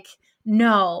it's like,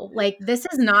 no, like, this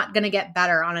is not going to get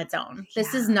better on its own.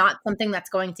 This is Yeah. not something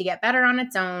that's going to get better on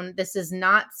its own. This is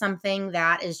not something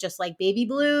that is just like baby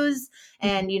blues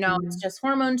and, it's Mhm. just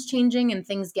hormones changing and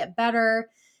things get better.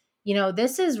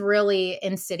 This is really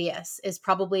insidious, is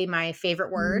probably my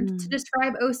favorite word to Mm.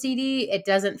 describe OCD. It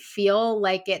doesn't feel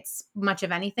like it's much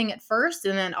of anything at first.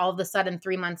 And then all of a sudden,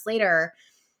 3 months later,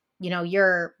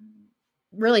 you're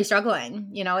really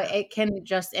struggling. It can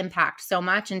just impact so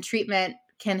much, and treatment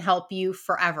can help you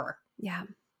forever. Yeah.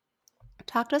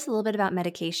 Talk to us a little bit about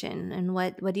medication and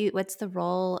what's the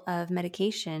role of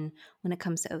medication when it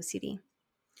comes to OCD?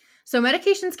 So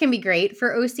medications can be great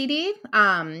for OCD.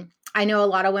 I know a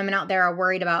lot of women out there are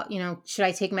worried about, should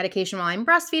I take medication while I'm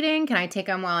breastfeeding? Can I take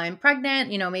them while I'm pregnant,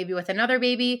 maybe with another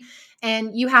baby?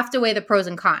 And you have to weigh the pros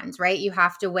and cons, right? You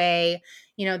have to weigh,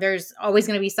 there's always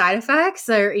going to be side effects,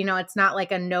 or, it's not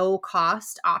like a no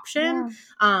cost option.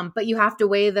 Yeah. But you have to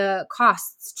weigh the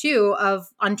costs too of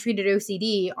untreated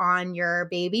OCD on your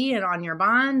baby and on your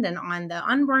bond and on the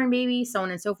unborn baby, so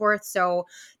on and so forth. So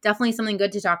definitely something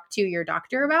good to talk to your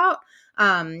doctor about.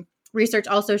 Research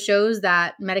also shows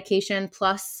that medication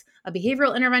plus a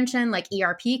behavioral intervention like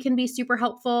ERP can be super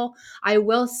helpful. I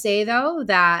will say though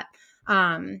that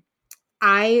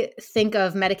I think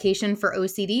of medication for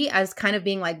OCD as kind of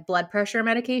being like blood pressure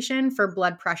medication for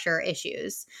blood pressure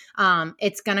issues.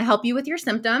 It's going to help you with your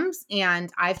symptoms.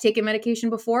 And I've taken medication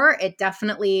before. It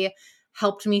definitely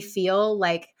helped me feel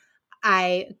like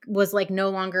I was like no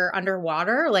longer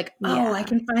underwater. Like, oh, I Yeah.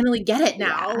 can finally get it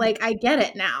now. Yeah. Like, I get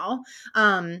it now.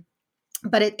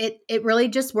 But it really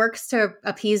just works to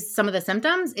appease some of the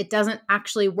symptoms. It doesn't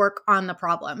actually work on the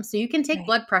problem. So you can take Right.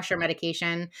 blood pressure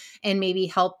medication and maybe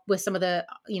help with some of the,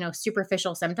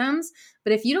 superficial symptoms.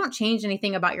 But if you don't change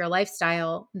anything about your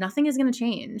lifestyle, nothing is going to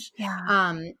change.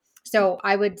 Yeah. So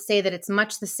I would say that it's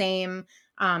much the same.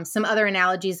 Some other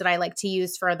analogies that I like to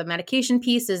use for the medication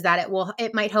piece is that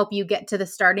it might help you get to the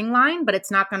starting line, but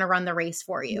it's not going to run the race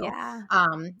for you. Yeah.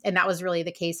 And that was really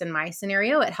the case in my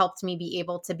scenario. It helped me be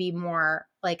able to be more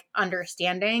like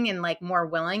understanding and like more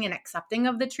willing and accepting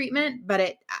of the treatment.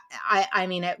 But I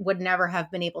mean, it would never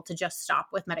have been able to just stop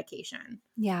with medication.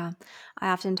 Yeah.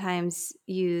 I oftentimes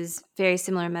use very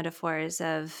similar metaphors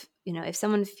of, if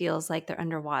someone feels like they're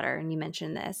underwater, and you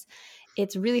mentioned this,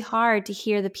 it's really hard to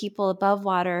hear the people above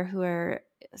water who are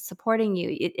supporting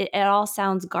you. It all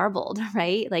sounds garbled,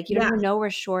 right? Like you don't Yeah. even know where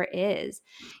shore is.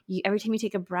 Every time you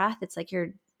take a breath, it's like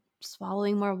you're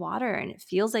swallowing more water and it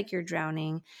feels like you're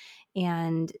drowning.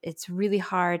 And it's really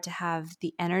hard to have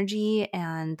the energy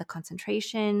and the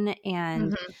concentration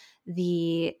and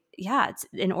Mhm. it's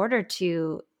in order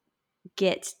to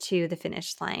get to the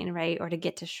finish line, right? Or to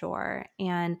get to shore.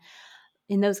 And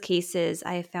in those cases,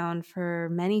 I have found for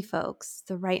many folks,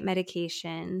 the right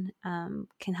medication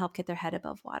can help get their head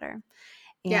above water.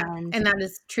 Yeah, And and that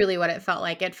is truly what it felt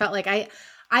like. It felt like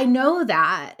I know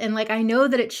that, and, like, I know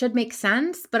that it should make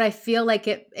sense, but I feel like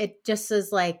it just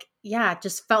is like, yeah, it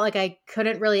just felt like I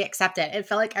couldn't really accept it. It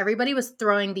felt like everybody was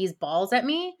throwing these balls at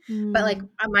me, but, like, mm,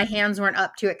 my hands weren't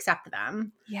up to accept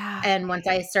them. yeah, And once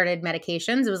I started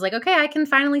medications, it was like, "Okay, I can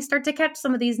finally start to catch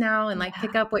some of these now and, like, yeah,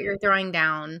 pick up what you're throwing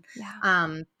down." yeah.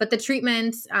 But the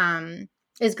treatment,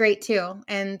 is great too,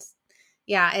 and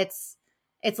yeah, it's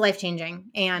life-changing,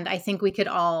 and I think we could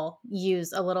all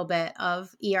use a little bit of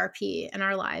ERP in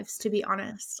our lives, to be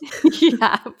honest.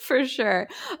 Yeah, for sure.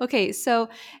 Okay, so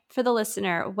for the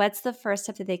listener, what's the first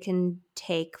step that they can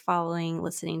take following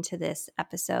listening to this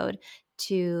episode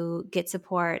to get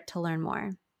support to learn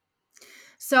more?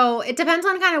 So it depends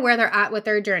on kind of where they're at with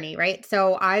their journey, right?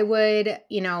 So I would,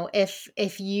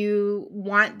 if you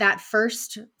want that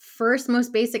first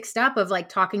most basic step of like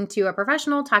talking to a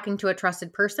professional, talking to a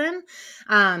trusted person,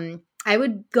 I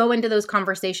would go into those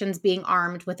conversations being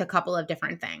armed with a couple of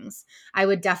different things. I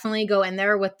would definitely go in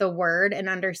there with the word and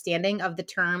understanding of the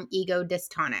term ego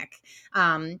dystonic.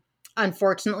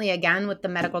 Unfortunately, again, with the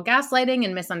medical gaslighting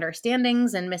and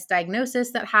misunderstandings and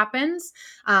misdiagnosis that happens,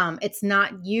 it's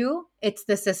not you, it's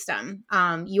the system.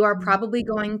 You are Mm. probably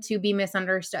going to be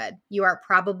misunderstood. You are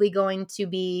probably going to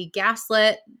be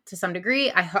gaslit to some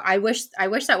degree. I wish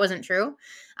that wasn't true.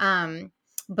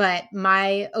 But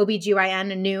my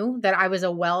OBGYN knew that I was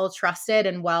a well trusted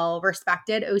and well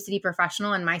respected OCD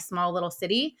professional in my small little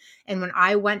city. And when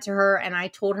I went to her and I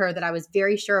told her that I was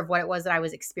very sure of what it was that I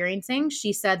was experiencing,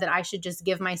 she said that I should just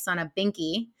give my son a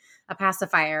binky, a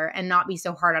pacifier, and not be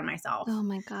so hard on myself. Oh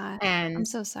my God. I'm And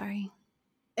so sorry.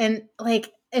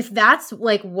 like, if that's,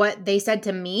 like, what they said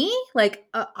to me, like,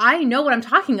 I know what I'm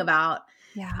talking about.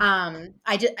 Yeah.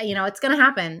 I just, it's gonna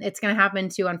happen. It's gonna happen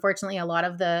to, unfortunately, a lot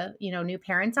of the, new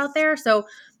parents out there. So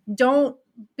don't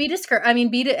be discouraged. I mean,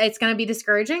 it's gonna be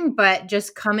discouraging, but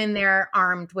just come in there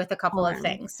armed with a couple of Armed.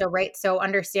 things. So, right. So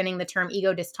understanding the term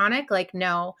ego dystonic, like,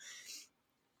 no,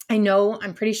 I know,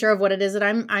 I'm pretty sure of what it is that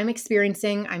I'm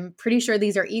experiencing. I'm pretty sure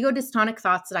these are ego dystonic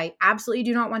thoughts that I absolutely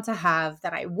do not want to have,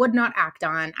 that I would not act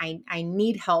on. I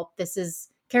need help. This is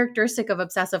characteristic of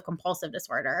obsessive compulsive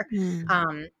disorder. Mm.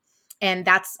 Um, and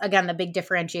that's, again, the big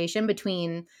differentiation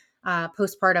between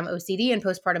postpartum OCD and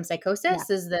postpartum Yeah. psychosis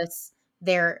is this: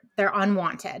 they're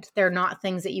unwanted. They're not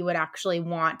things that you would actually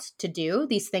want to do.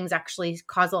 These things actually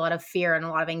cause a lot of fear and a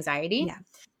lot of anxiety. Yeah.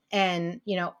 And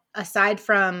aside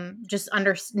from just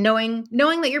knowing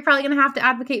that you're probably going to have to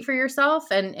advocate for yourself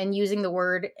and using the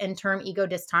word and term ego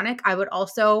dystonic, I would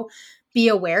also be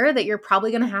aware that you're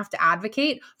probably going to have to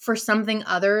advocate for something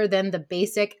other than the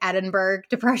basic Edinburgh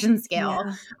depression scale.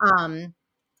 Yeah. um,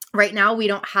 right now we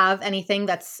don't have anything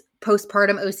that's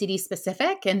postpartum OCD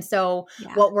specific. And so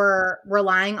Yeah. what we're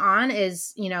relying on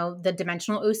is, the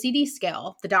dimensional OCD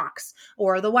scale, the DOCS,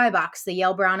 or the Y-BOX, the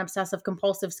Yale Brown Obsessive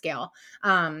Compulsive Scale.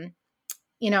 And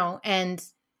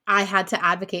I had to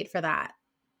advocate for that,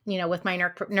 with my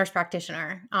nurse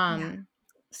practitioner. Yeah.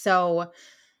 So,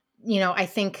 I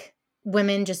think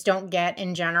women just don't get,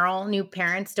 in general, new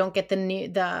parents don't get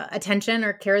the attention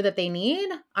or care that they need.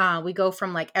 We go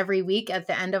from like every week at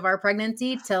the end of our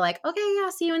pregnancy to like, okay, yeah,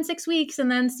 see you in 6 weeks,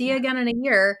 and then see you Yeah. again in a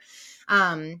year.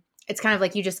 It's kind of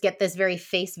like you just get this very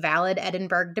face valid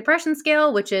Edinburgh depression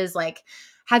scale, which is like,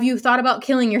 have you thought about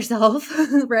killing yourself?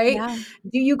 Right? Yeah.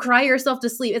 Do you cry yourself to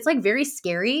sleep? It's like very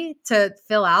scary to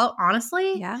fill out,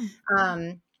 honestly. Yeah.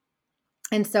 Um,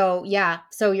 and so, yeah,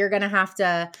 so you're going to have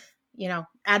to,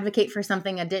 advocate for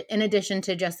something in addition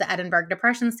to just the Edinburgh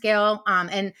depression scale.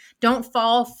 And don't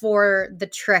fall for the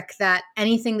trick that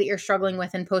anything that you're struggling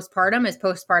with in postpartum is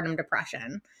postpartum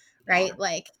depression, Yeah. right?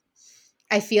 Like,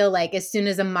 I feel like as soon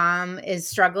as a mom is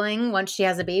struggling once she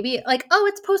has a baby, like, oh,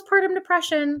 it's postpartum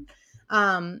depression.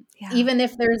 Yeah. Even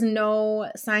if there's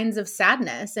no signs of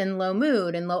sadness and low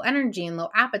mood and low energy and low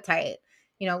appetite,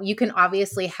 you can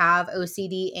obviously have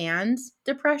OCD and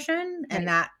depression, and Right.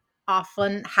 that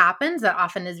often happens. That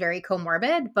often is very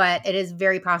comorbid, but it is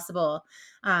very possible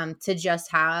to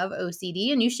just have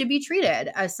OCD, and you should be treated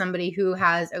as somebody who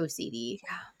has OCD.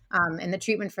 Yeah. And the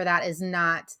treatment for that is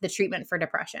not the treatment for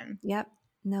depression. Yep.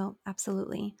 No,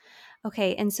 absolutely.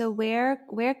 Okay, and so where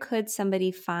could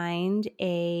somebody find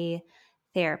a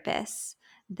therapist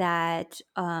that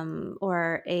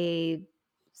or a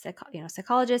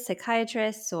psychologists,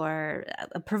 psychiatrists, or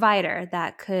a provider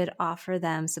that could offer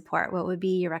them support, what would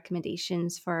be your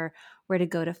recommendations for where to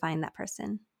go to find that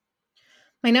person?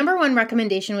 My number one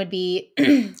recommendation would be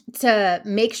to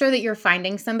make sure that you're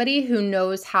finding somebody who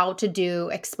knows how to do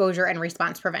exposure and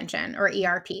response prevention, or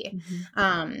ERP.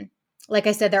 Mm-hmm. Like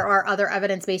I said, there are other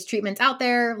evidence-based treatments out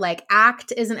there, like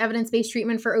ACT is an evidence-based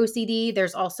treatment for OCD.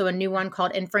 There's also a new one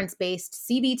called inference-based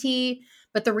CBT,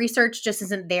 but the research just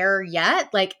isn't there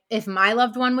yet. Like if my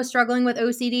loved one was struggling with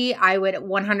OCD, I would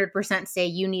 100% say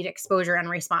you need exposure and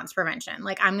response prevention.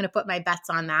 Like I'm going to put my bets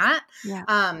on that.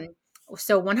 Yeah.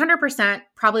 So 100%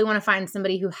 probably want to find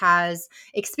somebody who has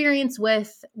experience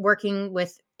with working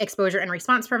with exposure and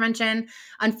response prevention.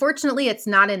 Unfortunately, it's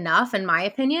not enough, in my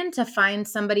opinion, to find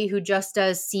somebody who just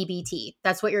does CBT.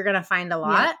 That's what you're going to find a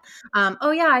lot.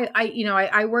 Yeah.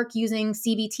 I work using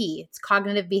CBT. It's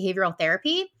cognitive behavioral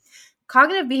therapy.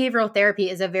 Cognitive behavioral therapy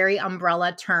is a very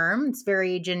umbrella term. It's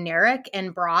very generic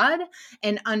and broad.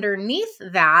 And underneath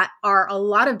that are a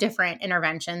lot of different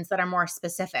interventions that are more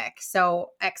specific.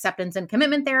 So acceptance and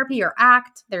commitment therapy, or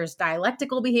ACT. There's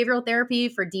dialectical behavioral therapy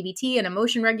for DBT and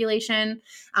emotion regulation.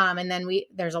 And then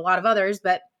there's a lot of others,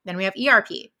 but then we have ERP.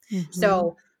 Mm-hmm.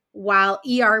 So while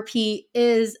ERP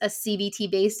is a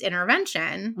CBT-based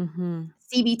intervention, Mm-hmm.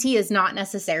 CBT is not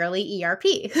necessarily ERP.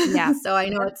 Yeah. So I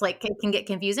know it's like, it can get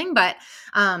confusing, but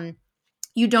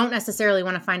you don't necessarily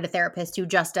want to find a therapist who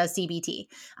just does CBT.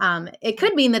 It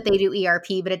could mean that they do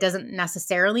ERP, but it doesn't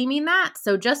necessarily mean that.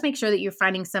 So just make sure that you're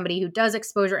finding somebody who does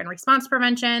exposure and response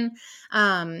prevention.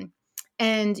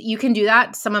 And you can do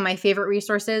that. Some of my favorite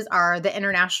resources are the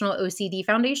International OCD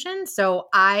Foundation, so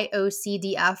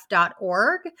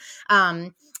iocdf.org.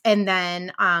 And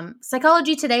then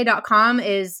psychologytoday.com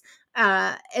is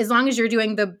as long as you're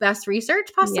doing the best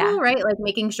research possible, right? Like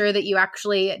making sure that you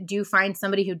actually do find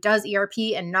somebody who does ERP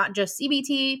and not just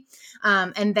CBT.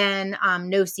 And then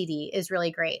NoCD is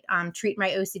really great.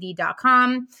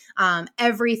 Treatmyocd.com.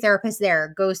 Every therapist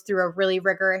there goes through a really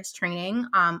rigorous training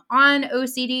on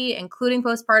OCD, including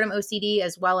postpartum OCD,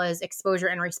 as well as exposure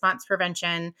and response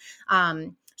prevention.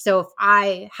 So if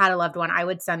I had a loved one, I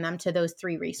would send them to those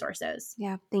 3 resources.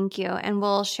 Yeah, thank you. And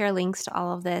we'll share links to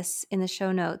all of this in the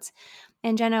show notes.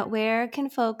 And Jenna, where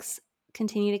can folks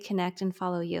continue to connect and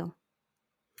follow you?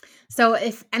 So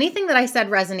if anything that I said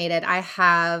resonated, I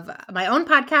have my own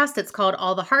podcast. It's called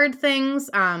All the Hard Things.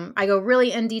 I go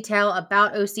really in detail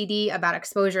about OCD, about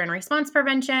exposure and response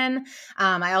prevention.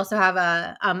 I also have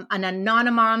an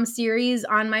Anonymom series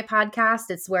on my podcast.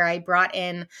 It's where I brought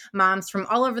in moms from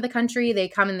all over the country. They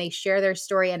come and they share their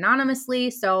story anonymously.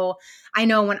 So I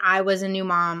know when I was a new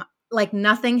mom, like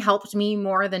nothing helped me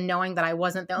more than knowing that I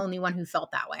wasn't the only one who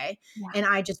felt that way. Yeah. And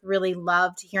I just really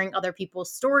loved hearing other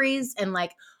people's stories and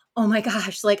like, oh my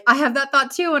gosh, like I have that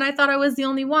thought too. And I thought I was the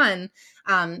only one.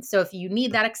 So if you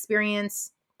need that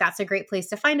experience, that's a great place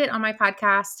to find it on my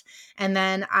podcast. And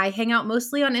then I hang out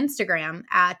mostly on Instagram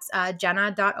at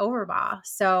jenna.overbaugh.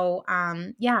 So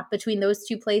between those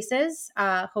 2 places,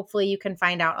 hopefully you can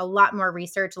find out a lot more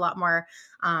research, a lot more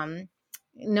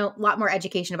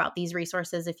education about these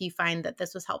resources if you find that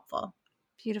this was helpful.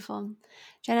 Beautiful.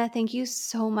 Jenna, thank you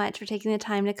so much for taking the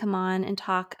time to come on and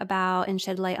talk about and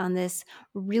shed light on this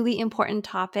really important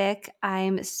topic.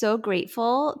 I'm so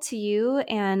grateful to you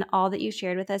and all that you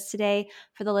shared with us today.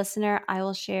 For the listener, I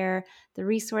will share the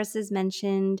resources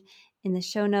mentioned in the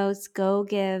show notes. Go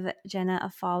give Jenna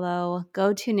a follow.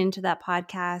 Go tune into that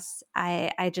podcast.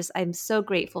 I'm so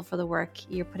grateful for the work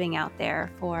you're putting out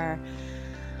there for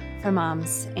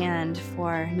moms and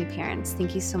for new parents.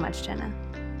 Thank you so much, Jenna.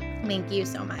 Thank you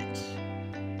so much.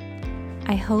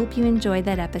 I hope you enjoyed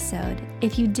that episode.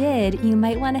 If you did, you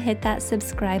might want to hit that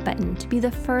subscribe button to be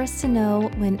the first to know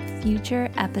when future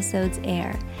episodes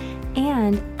air.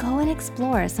 And go and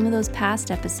explore some of those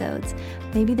past episodes.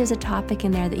 Maybe there's a topic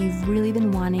in there that you've really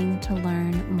been wanting to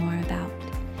learn more about.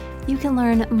 You can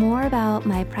learn more about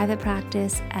my private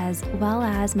practice as well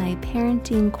as my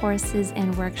parenting courses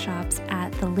and workshops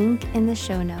at the link in the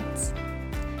show notes.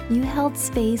 You held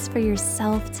space for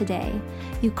yourself today.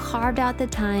 You carved out the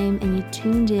time and you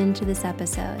tuned in to this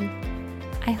episode.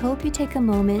 I hope you take a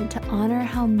moment to honor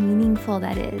how meaningful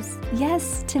that is.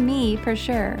 Yes, to me for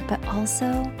sure, but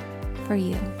also for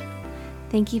you.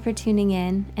 Thank you for tuning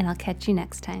in, and I'll catch you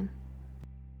next time.